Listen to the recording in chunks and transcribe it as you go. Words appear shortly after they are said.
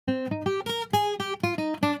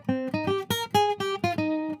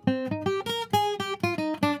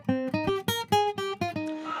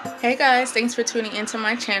Hey guys, thanks for tuning into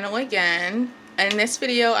my channel again. In this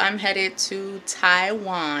video, I'm headed to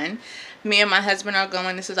Taiwan. Me and my husband are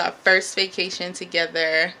going. This is our first vacation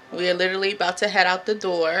together. We are literally about to head out the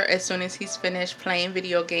door as soon as he's finished playing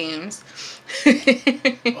video games. Oh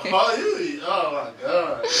my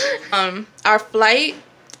god. Our flight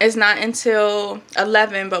is not until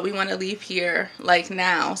 11, but we want to leave here like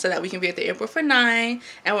now so that we can be at the airport for 9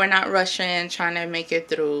 and we're not rushing, trying to make it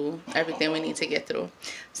through everything we need to get through.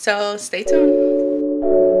 So stay tuned.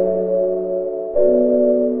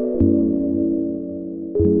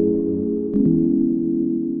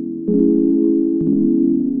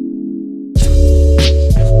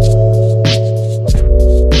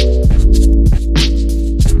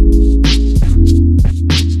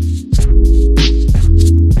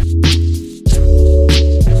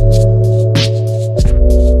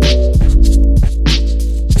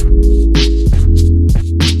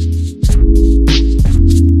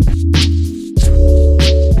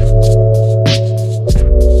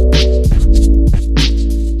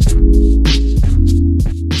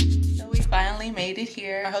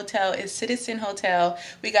 Hotel is Citizen Hotel.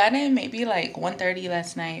 We got in maybe like 1:30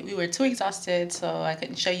 last night. We were too exhausted, so I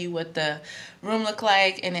couldn't show you what the room looked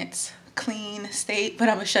like in its clean state, but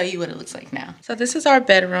I'm gonna show you what it looks like now. So this is our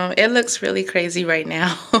bedroom. It looks really crazy right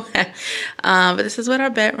now. But this is what our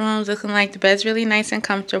bedroom's looking like. The bed's really nice and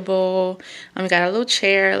comfortable. We got a little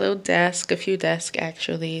chair, a little desk, a few desks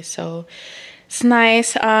actually, so it's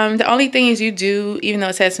nice. The only thing is you do, even though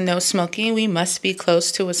it says no smoking, we must be close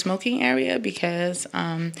to a smoking area because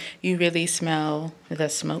you really smell the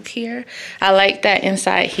smoke here. I like that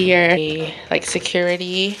inside here, a like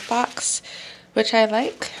security box, which I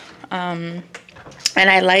like. And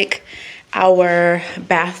I like our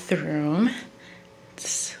bathroom.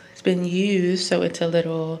 It's been used, so it's a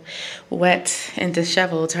little wet and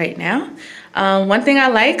disheveled right now. One thing I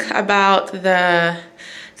like about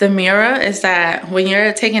the mirror is that when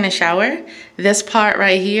you're taking a shower, this part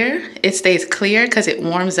right here, it stays clear because it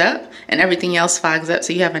warms up and everything else fogs up.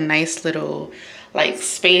 So you have a nice little like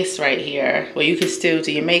space right here where you can still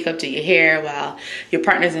do your makeup, do your hair while your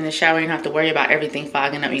partner's in the shower. You don't have to worry about everything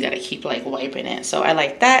fogging up. You got to keep like wiping it. So I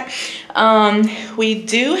like that. We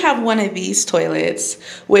do have one of these toilets,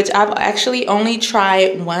 which I've actually only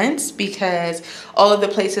tried once because all of the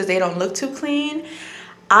places, they don't look too clean.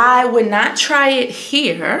 I would not try it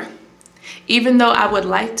here, even though I would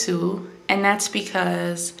like to, and that's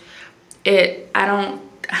because I don't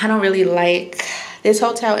really like, this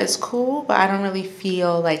hotel is cool, but I don't really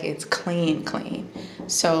feel like it's clean.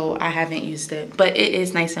 So I haven't used it, but it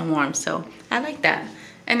is nice and warm, so I like that.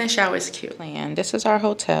 And the shower is cute. And this is our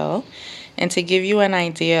hotel, and to give you an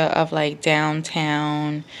idea of like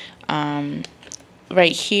downtown,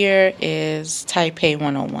 right here is Taipei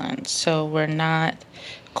 101. So we're not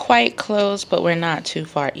quite close, but we're not too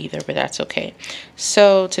far either, but that's okay.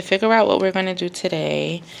 So to figure out what we're going to do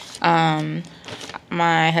today,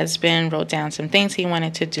 my husband wrote down some things he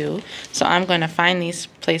wanted to do, so I'm going to find these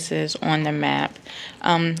places on the map.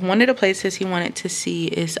 One of the places he wanted to see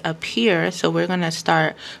is up here, so we're going to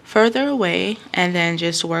start further away and then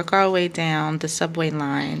just work our way down the subway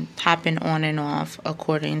line, hopping on and off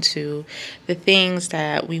according to the things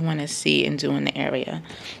that we want to see and do in the area.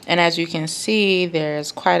 And as you can see,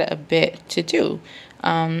 there's quite a bit to do.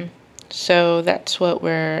 So that's what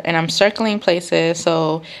and I'm circling places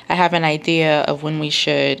so I have an idea of when we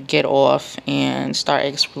should get off and start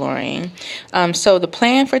exploring. So the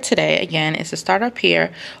plan for today, again, is to start up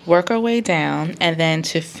here, work our way down, and then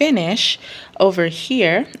to finish over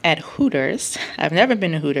here at Hooters. I've never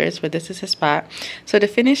been to Hooters, but this is his spot. So to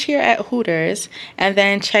finish here at Hooters and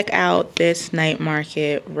then check out this night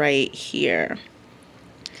market right here.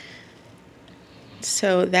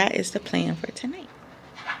 So that is the plan for tonight.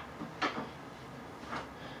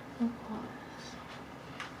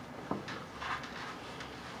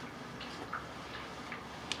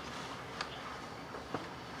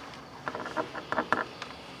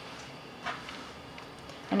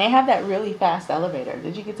 And they have that really fast elevator.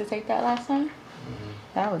 Did you get to take that last time? Mm-hmm.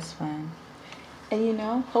 That was fun. And you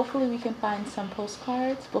know, hopefully we can find some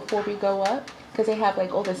postcards before we go up, because they have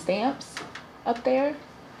like all the stamps up there.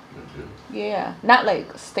 Mm-hmm. Yeah, not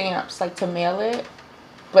like stamps like to mail it,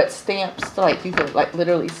 but stamps to like you could like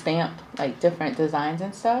literally stamp like different designs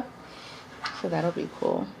and stuff. So that'll be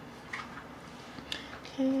cool.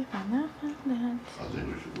 Okay, find that. I think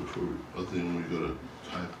when we go to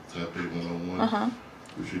Taipei 101,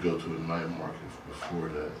 we should go to a night market before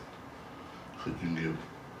that, so you can get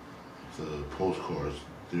the postcards.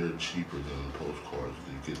 They're cheaper than the postcards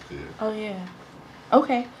you get there. Oh yeah.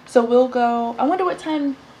 Okay, so we'll go. I wonder what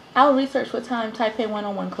time I'll research what time Taipei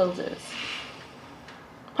 101 closes.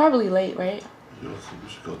 Probably late, right? Yeah, so we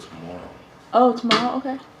should go tomorrow. Oh, tomorrow?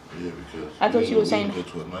 Okay. Yeah, because I thought you were saying we go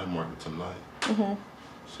to a night market tonight. Mhm.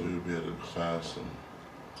 So we'll be able to find some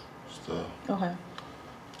stuff. Okay.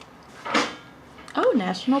 Oh,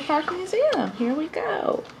 National Park Museum. Here we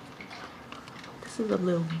go. This is a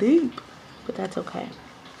little deep, but that's okay.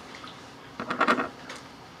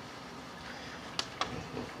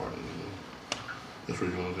 That's where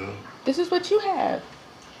you want to go? This is what you have.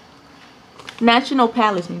 National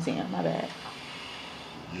Palace Museum, my bad.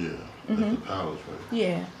 Yeah, that's the palace, right?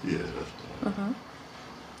 Yeah. Yeah, that's the one.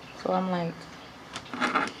 So I'm like,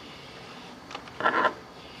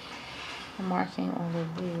 I'm marking all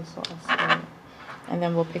of these, so I'll say, and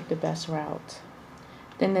then we'll pick the best route.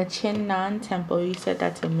 Then the Chinnan Temple, you said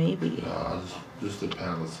that's a maybe. Nah, just the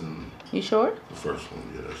palace and You sure? the first one,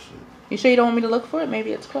 yeah, that's it. You sure you don't want me to look for it?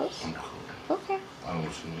 Maybe it's close? I'm cool. Okay. I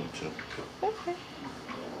don't see no temple. Okay.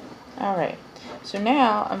 All right. So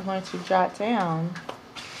now I'm going to jot down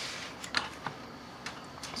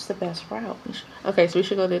what's the best route. Okay, so we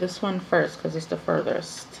should go to this one first because it's the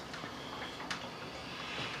furthest.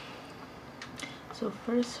 So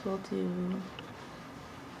first we'll do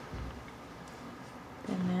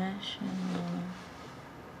the National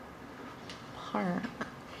Park.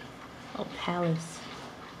 Oh, Palace.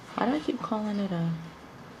 Why do I keep calling it a...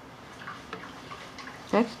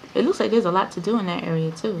 It looks like there's a lot to do in that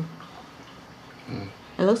area too.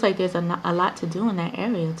 It looks like there's a lot to do in that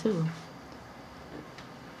area too.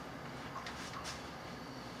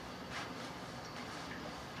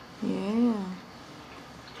 Yeah.